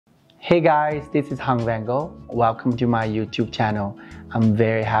Hey guys, this is Vanngo. Welcome to my YouTube channel. I'm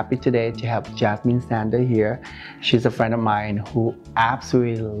very happy today to have Jasmine Sander here. She's a friend of mine who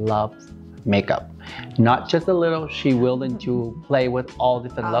absolutely loves makeup. Not just a little, she's willing to play with all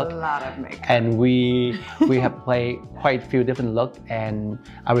different looks. A lot of makeup. And we have played quite a few different looks. And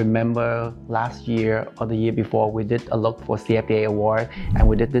I remember last year or the year before, we did a look for CFDA award, and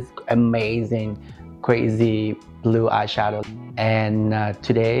we did this amazing, crazy blue eyeshadow. And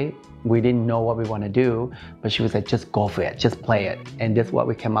today, we didn't know what we want to do, but she was like, just go for it, just play it. And this is what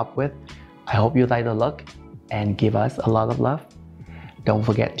we came up with. I hope you like the look and give us a lot of love. Don't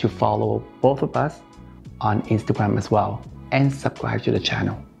forget to follow both of us on Instagram as well and subscribe to the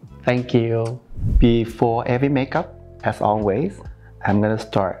channel. Thank you. Before every makeup, as always, I'm gonna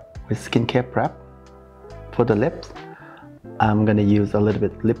start with skincare prep. For the lips, I'm gonna use a little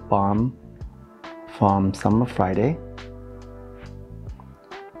bit lip balm from Summer Friday.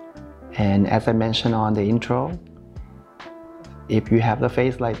 And as I mentioned on the intro, if you have the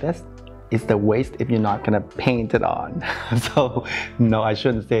face like this, it's the waste if you're not gonna paint it on. So no, I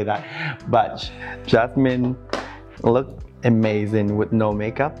shouldn't say that. But Jasmine looked amazing with no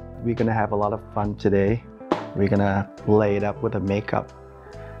makeup. We're gonna have a lot of fun today. We're gonna play it up with the makeup.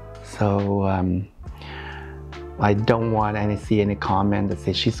 So I don't want to see any comment that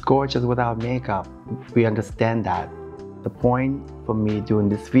says she's gorgeous without makeup. We understand that. The point for me doing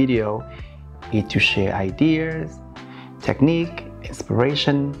this video is to share ideas, technique,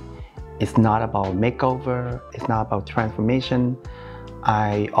 inspiration. It's not about makeover, it's not about transformation.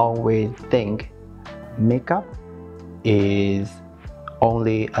 I always think makeup is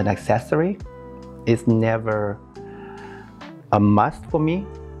only an accessory. It's never a must for me.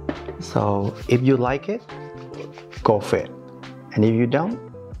 So if you like it, go for it. And if you don't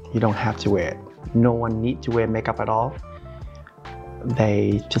have to wear it. No one needs to wear makeup at all.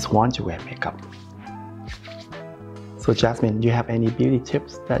 They just want to wear makeup. So Jasmine, do you have any beauty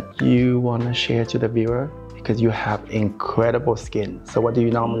tips that you want to share to the viewer? Because you have incredible skin. So what do you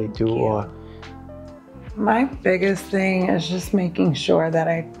normally do? Or my biggest thing is just making sure that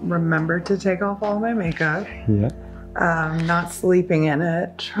I remember to take off all my makeup. Yeah. Not sleeping in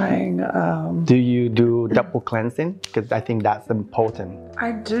it, trying. Do you do double cleansing? Because I think that's important.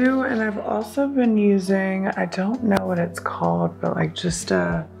 I do, and I've also been using, I don't know what it's called, but like just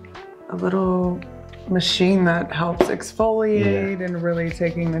a little machine that helps exfoliate and really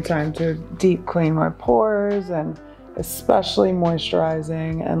taking the time to deep clean my pores and especially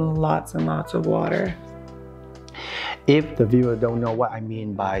moisturizing and lots of water. If the viewer don't know what I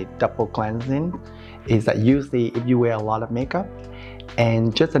mean by double cleansing, is that usually if you wear a lot of makeup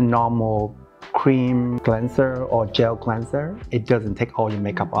and just a normal cream cleanser or gel cleanser, it doesn't take all your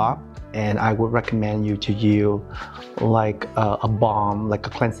makeup off. And I would recommend you to use like a balm, like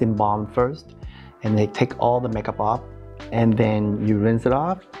a cleansing balm first, and they take all the makeup off, and then you rinse it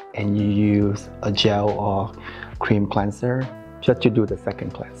off and you use a gel or cream cleanser just to do the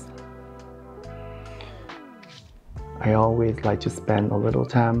second cleanse. I always like to spend a little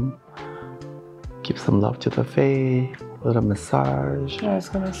time, give some love to the face, a little massage. I was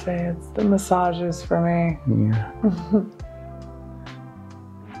gonna say, it's the massages for me. Yeah.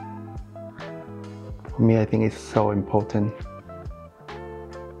 For me, I think it's so important.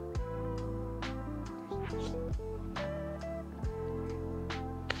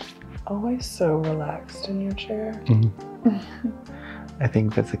 Always so relaxed in your chair. I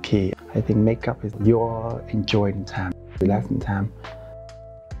think that's the key. I think makeup is your enjoying time, relaxing time.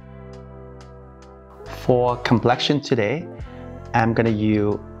 For complexion today, I'm gonna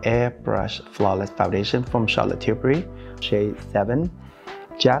use Airbrush Flawless Foundation from Charlotte Tilbury, shade 7.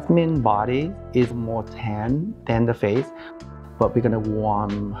 Jasmine body is more tan than the face, but we're gonna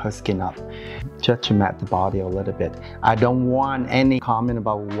warm her skin up just to match the body a little bit. I don't want any comment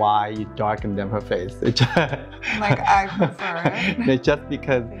about why you darken them her face. It's Like I prefer it. It's just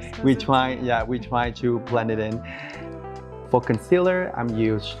because we try to blend it in. For concealer, I'm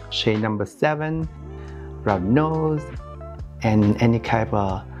using shade number 7, round nose, and any kind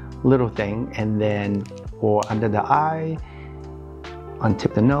of little thing. And then for under the eye, on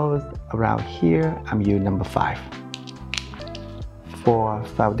tip of the nose, around here, I'm using number 5. For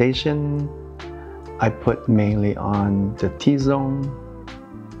foundation, I put mainly on the T-zone,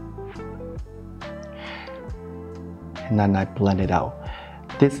 and then I blend it out.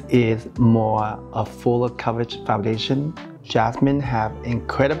 This is more a fuller coverage foundation. Jasmine have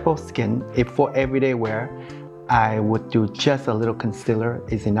incredible skin. If for everyday wear, I would do just a little concealer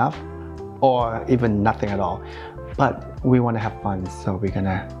is enough, or even nothing at all. But we want to have fun, so we're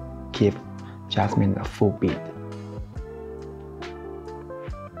gonna give Jasmine a full beat.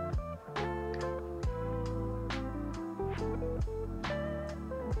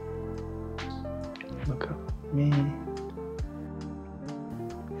 Look at me.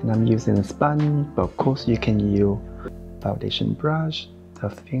 And I'm using a sponge, but of course you can use foundation brush, the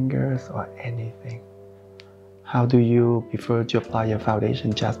fingers, or anything. How do you prefer to apply your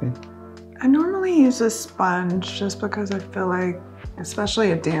foundation, Jasmine? I normally use a sponge just because I feel like,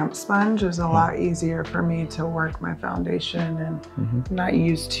 especially a damp sponge, is a lot easier for me to work my foundation and not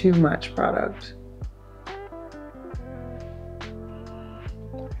use too much product.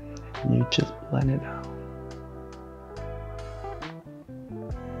 You just blend it out.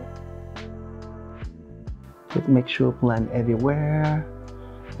 Just make sure blend everywhere,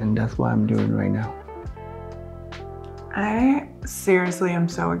 and that's what I'm doing right now. I seriously am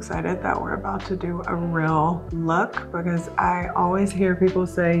so excited that we're about to do a real look, because I always hear people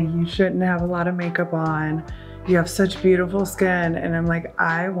say you shouldn't have a lot of makeup on. You have such beautiful skin, and I'm like,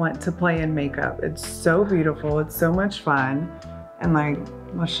 I want to play in makeup. It's so beautiful, it's so much fun, and like,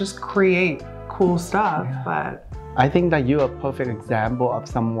 let's just create cool stuff. Yeah. But I think that you're a perfect example of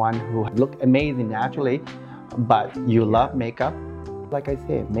someone who look amazing naturally, but you love makeup. Like I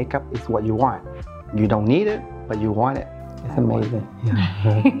said, makeup is what you want. You don't need it, but you want it. It's amazing.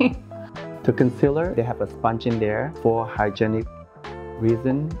 Yeah. To concealer, they have a sponge in there for hygienic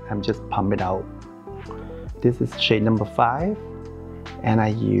reason. I'm just pump it out. This is shade number 5, and I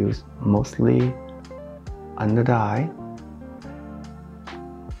use mostly under the eye.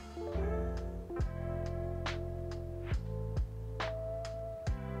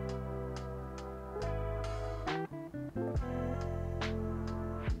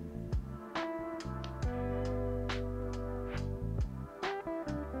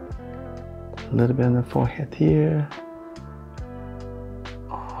 A little bit on the forehead here,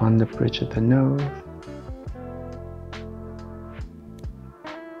 on the bridge of the nose.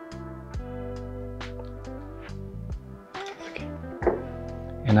 Okay.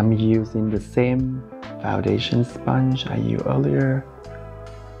 And I'm using the same foundation sponge I used earlier.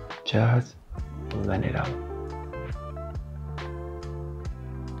 Just blend it out.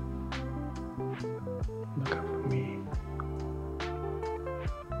 Look up for me.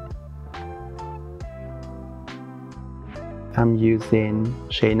 I'm using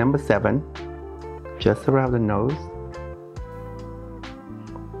shade number 7, just around the nose.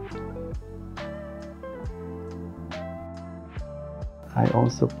 I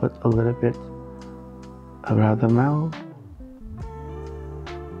also put a little bit around the mouth.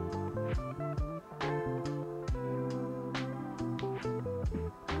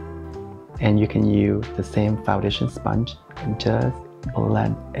 And you can use the same foundation sponge and just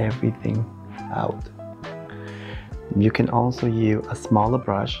blend everything out. You can also use a smaller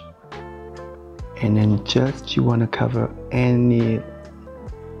brush, and then just you want to cover any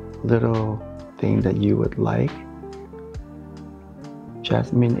little thing that you would like.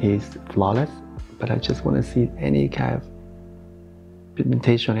 Jasmine is flawless, but I just want to see any kind of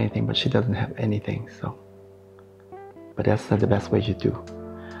pigmentation or anything, but she doesn't have anything, so. But that's the best way to do.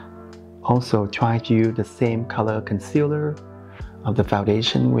 Also, try to use the same color concealer of the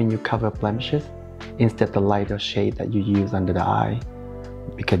foundation when you cover blemishes, instead of the lighter shade that you use under the eye,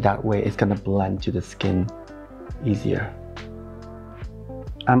 because that way it's gonna blend to the skin easier.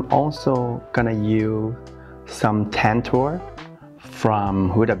 I'm also gonna use some Tantour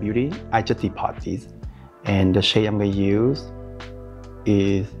from Huda Beauty. I just depot these, and the shade I'm gonna use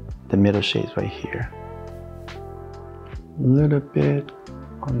is the middle shades right here. A little bit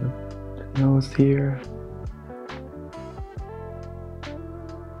on the nose here.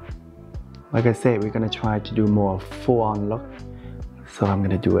 Like I said, we're gonna try to do more full-on look, so I'm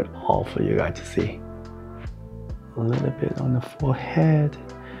gonna do it all for you guys to see. A little bit on the forehead.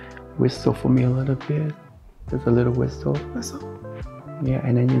 Whistle for me a little bit. Just a little whistle. whistle. Yeah,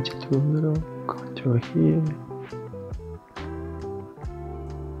 and then you just do a little contour here.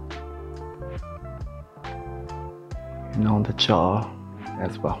 And on the jaw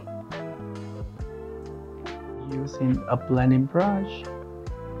as well. Using a blending brush,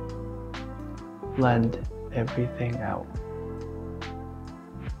 blend everything out.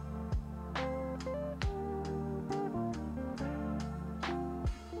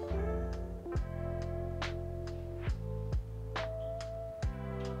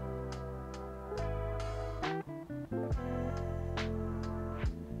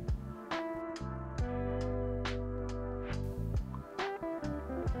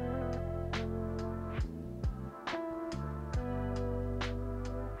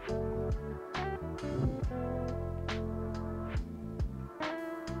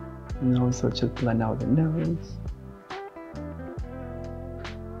 And also just blend out the nose.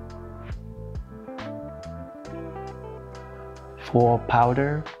 For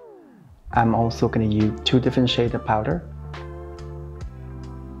powder, I'm also going to use 2 different shades of powder.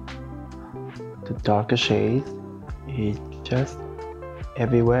 The darker shades is just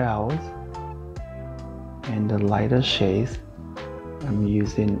everywhere else, and the lighter shades I'm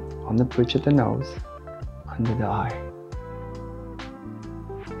using on the bridge of the nose, under the eye,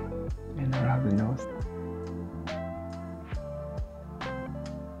 and around the nose.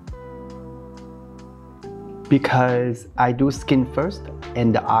 Because I do skin first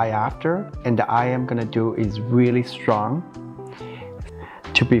and the eye after, and the eye I'm gonna do is really strong.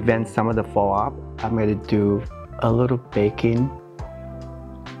 To prevent some of the fall off, I'm gonna do a little baking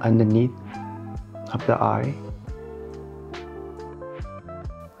underneath of the eye.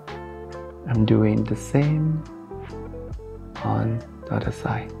 I'm doing the same on the other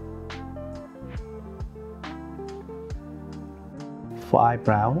side. For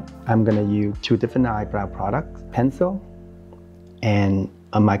eyebrow, I'm gonna use 2 different eyebrow products, pencil and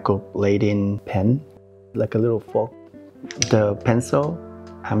a microblading pen, like a little fork. The pencil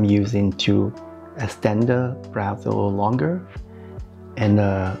I'm using to extend the brows a little longer, and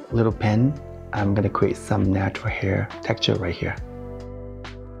a little pen, I'm gonna create some natural hair texture right here.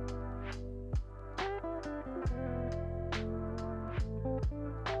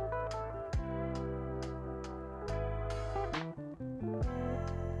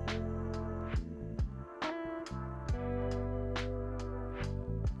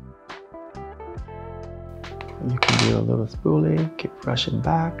 You can do a little spoolie, keep brushing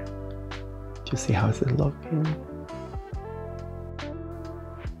back to see how it's looking.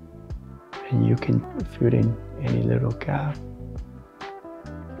 And you can fill in any little gap.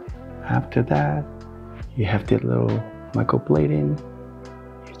 After that, you have the little microblading.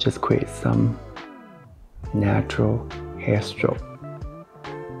 You just create some natural hair stroke.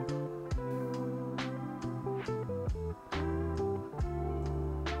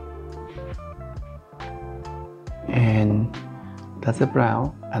 And that's a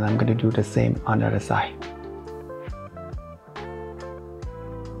brown, and I'm gonna do the same on the other side.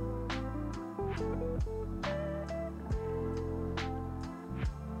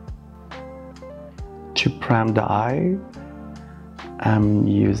 To prime the eye, I'm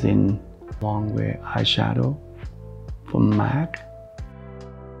using long wear eyeshadow from MAC.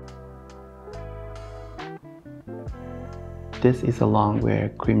 This is a long wear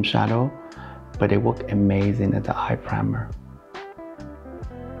cream shadow, but it worked amazing as the eye primer.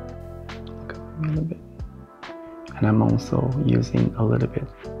 Look up a little bit. And I'm also using a little bit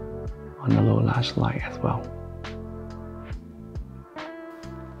on the lower lash line as well.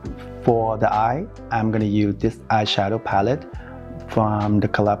 For the eye, I'm gonna use this eyeshadow palette from the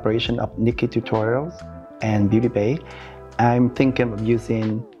collaboration of Nikki Tutorials and Beauty Bay. I'm thinking of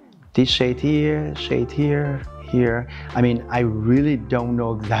using this shade here, here. I mean, I really don't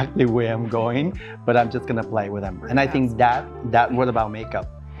know exactly where I'm going, but I'm just gonna play with them. And I think that what about makeup?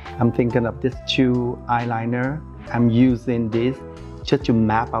 I'm thinking of this 2 eyeliner. I'm using this just to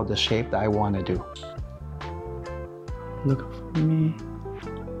map out the shape that I wanna do. Look for me.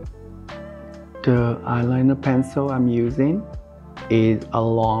 The eyeliner pencil I'm using is a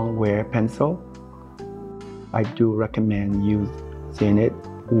long wear pencil. I do recommend using it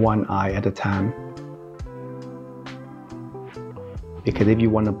 1 eye at a time, because if you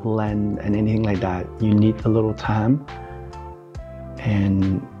want to blend and anything like that, you need a little time,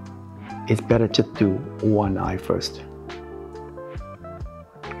 and it's better to do 1 eye first.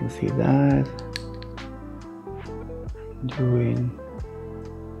 You can see that. I'm doing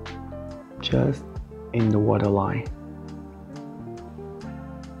just in the waterline,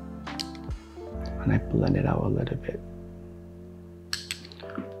 and I blend it out a little bit.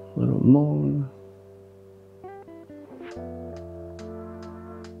 Little moon.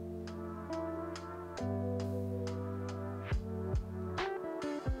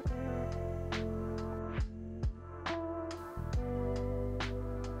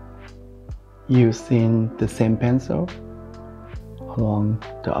 Using the same pencil along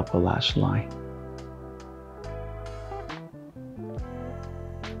the upper lash line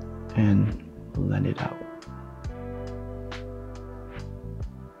and blend it out.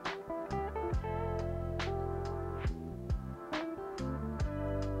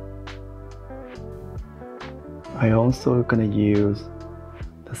 I also gonna use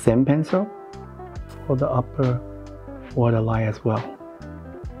the same pencil for the upper waterline as well.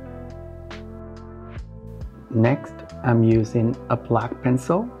 Next, I'm using a black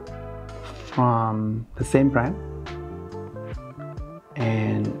pencil from the same brand,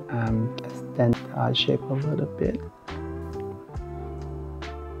 and extend the eye shape a little bit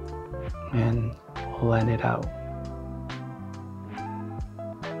and blend it out.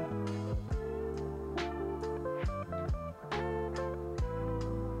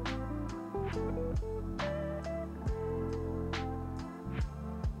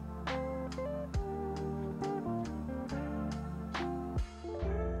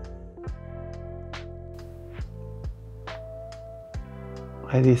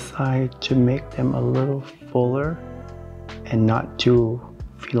 I decided to make them a little fuller and not too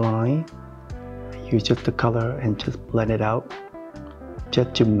feline. I use just the color and just blend it out,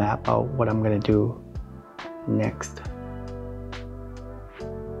 just to map out what I'm gonna do next.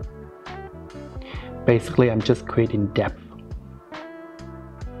 Basically, I'm just creating depth.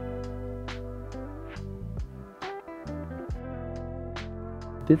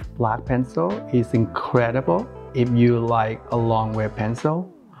 This black pencil is incredible if you like a long wear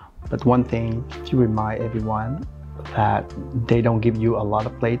pencil. But one thing to remind everyone that they don't give you a lot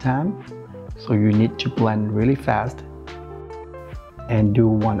of playtime. So you need to blend really fast and do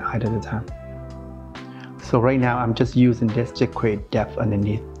one eye at a time. So right now I'm just using this to create depth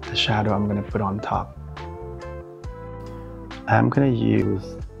underneath the shadow I'm gonna put on top. I'm gonna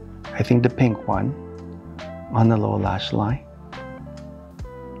use, I think, the pink one on the lower lash line.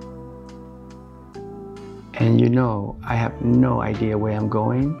 And you know, I have no idea where I'm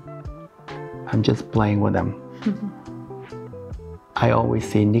going. I'm just playing with them. I always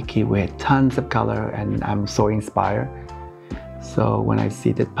see Nikki with tons of color and I'm so inspired. So when I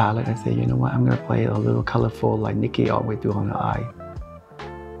see this palette, I say, you know what, I'm gonna play a little colorful like Nikki always do on her eye.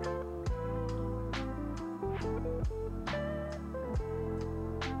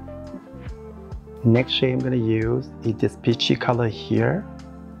 Next shade I'm gonna use is this peachy color here.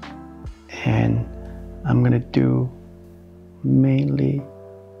 And I'm gonna do mainly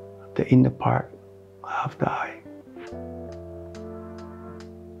the inner part of the eye.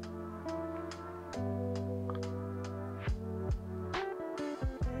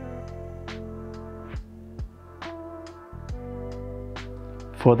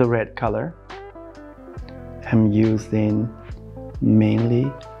 For the red color, I'm using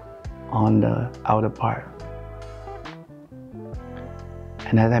mainly on the outer part.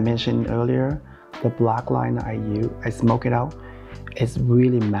 And as I mentioned earlier, the black line I smoke it out, it's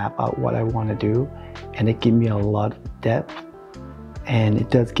really map out what I want to do, and it gives me a lot of depth, and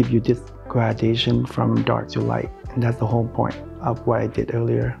it does give you this gradation from dark to light, and that's the whole point of what I did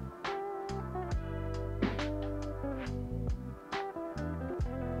earlier.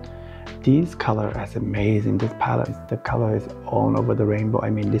 These color is amazing. This palette, the color is all over the rainbow. I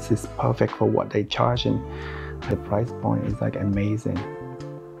mean, this is perfect for what they charge, and the price point is like amazing.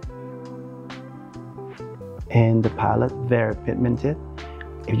 And the palette, very pigmented.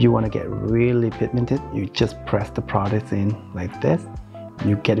 If you want to get really pigmented, you just press the products in like this.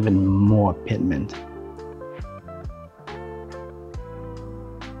 You get even more pigment.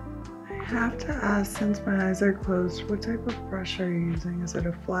 I have to ask, since my eyes are closed, what type of brush are you using? Is it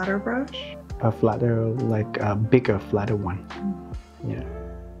a flatter brush? A flatter, like a bigger, flatter one. Yeah.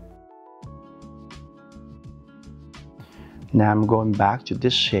 Now I'm going back to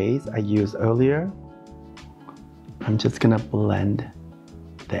this shades I used earlier. I'm just gonna blend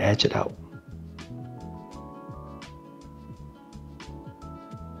the edge it out.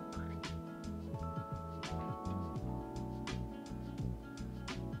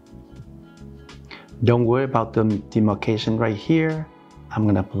 Don't worry about the demarcation right here. I'm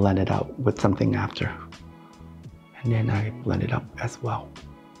gonna blend it out with something after. And then I blend it up as well.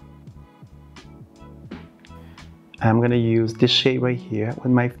 I'm gonna use this shade right here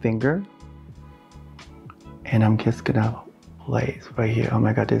with my finger. And I'm just gonna place right here. Oh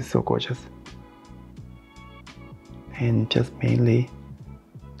my God, this is so gorgeous. And just mainly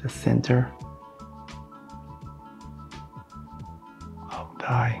the center of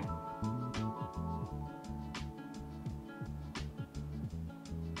the eye.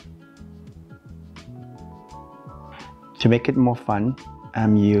 To make it more fun,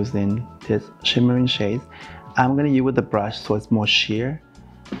 I'm using this shimmering shades. I'm gonna use with the brush so it's more sheer.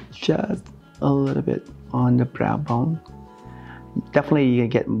 Just a little bit on the brow bone. Definitely you can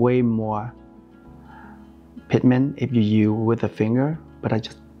get way more pigment if you use with a finger, but I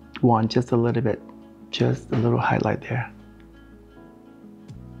just want just a little bit, just a little highlight there.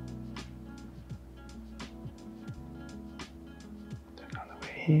 Turn all the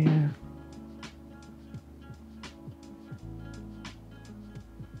way here.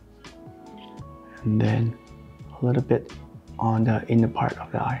 And then a little bit on the inner part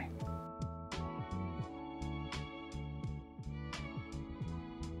of the eye.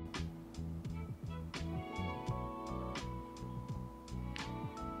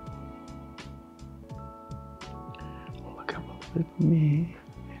 Look up a little bit for me,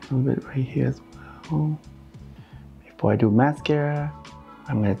 a little bit right here as well. Before I do mascara,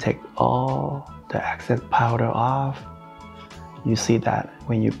 I'm going to take all the excess powder off. You see that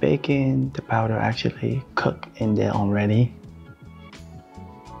when you're baking, the powder actually cook in there already.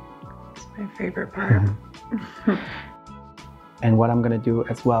 It's my favorite part. And what I'm gonna do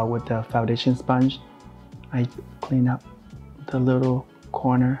as well with the foundation sponge, I clean up the little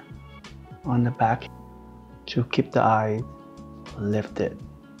corner on the back to keep the eye lifted.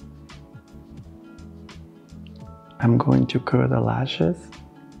 I'm going to curl the lashes.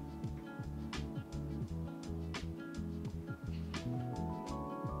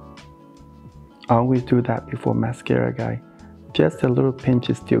 Always do that before mascara, guys. Just a little pinch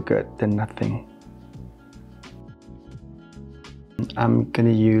is still good than nothing. I'm gonna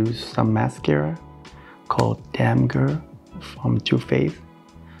use some mascara called Damn Girl from Too Faced.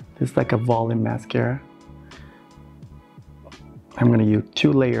 It's like a volume mascara. I'm gonna use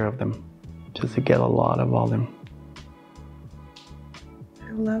 2 layers of them just to get a lot of volume.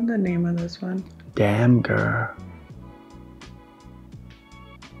 I love the name of this one. Damn Girl.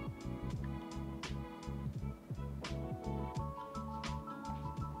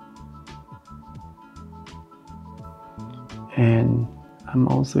 And I'm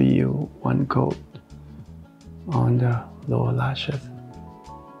also use 1 coat on the lower lashes.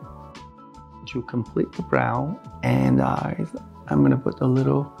 To complete the brow and the eyes, I'm gonna put a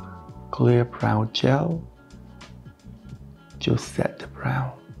little clear brow gel to set the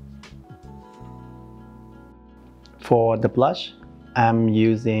brow. For the blush, I'm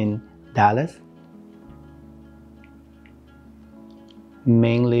using Dallas,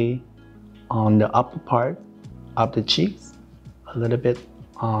 mainly on the upper part of the cheeks, a little bit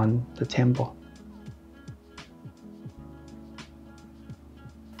on the temple.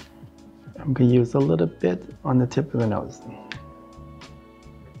 I'm going to use a little bit on the tip of the nose.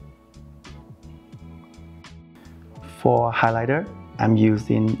 For highlighter, I'm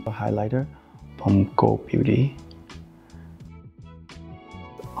using a highlighter from Go Beauty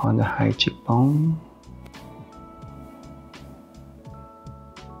on the high cheekbone.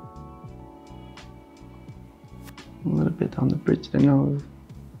 A little bit on the bridge of the nose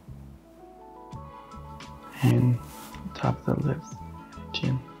and top of the lips,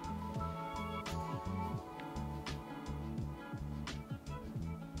 chin.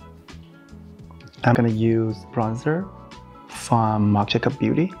 I'm gonna use bronzer from Marc Jacob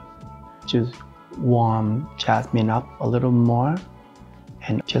Beauty. Just warm Jasmine up a little more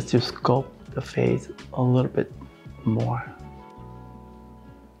and just to sculpt the face a little bit more.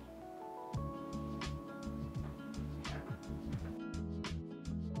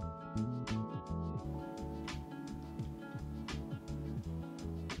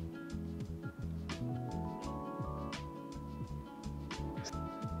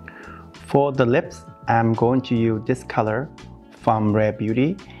 For the lips, I'm going to use this color from Rare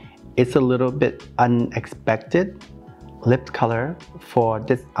Beauty. It's a little bit unexpected lip color for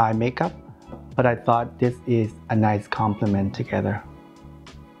this eye makeup, but I thought this is a nice complement together.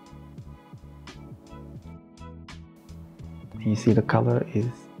 You see the color is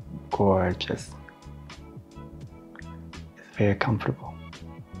gorgeous. It's very comfortable.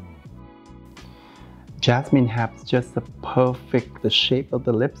 Jasmine has just the perfect shape of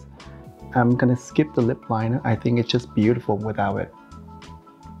the lips. I'm gonna skip the lip liner. I think it's just beautiful without it.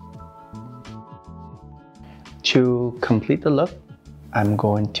 To complete the look, I'm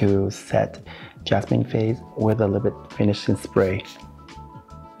going to set Jasmine face with a little bit finishing spray.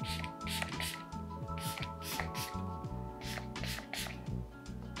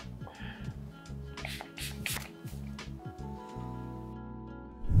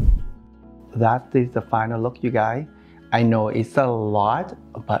 That is the final look, you guys. I know it's a lot,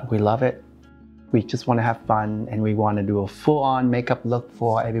 but we love it. We just want to have fun and we want to do a full-on makeup look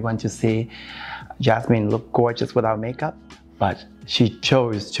for everyone to see. Jasmine looked gorgeous without makeup, but she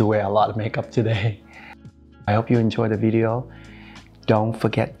chose to wear a lot of makeup today. I hope you enjoyed the video. Don't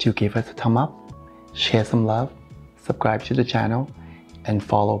forget to give us a thumb up, share some love, subscribe to the channel, and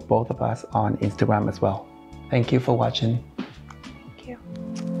follow both of us on Instagram as well. Thank you for watching. Thank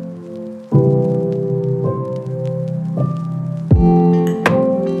you.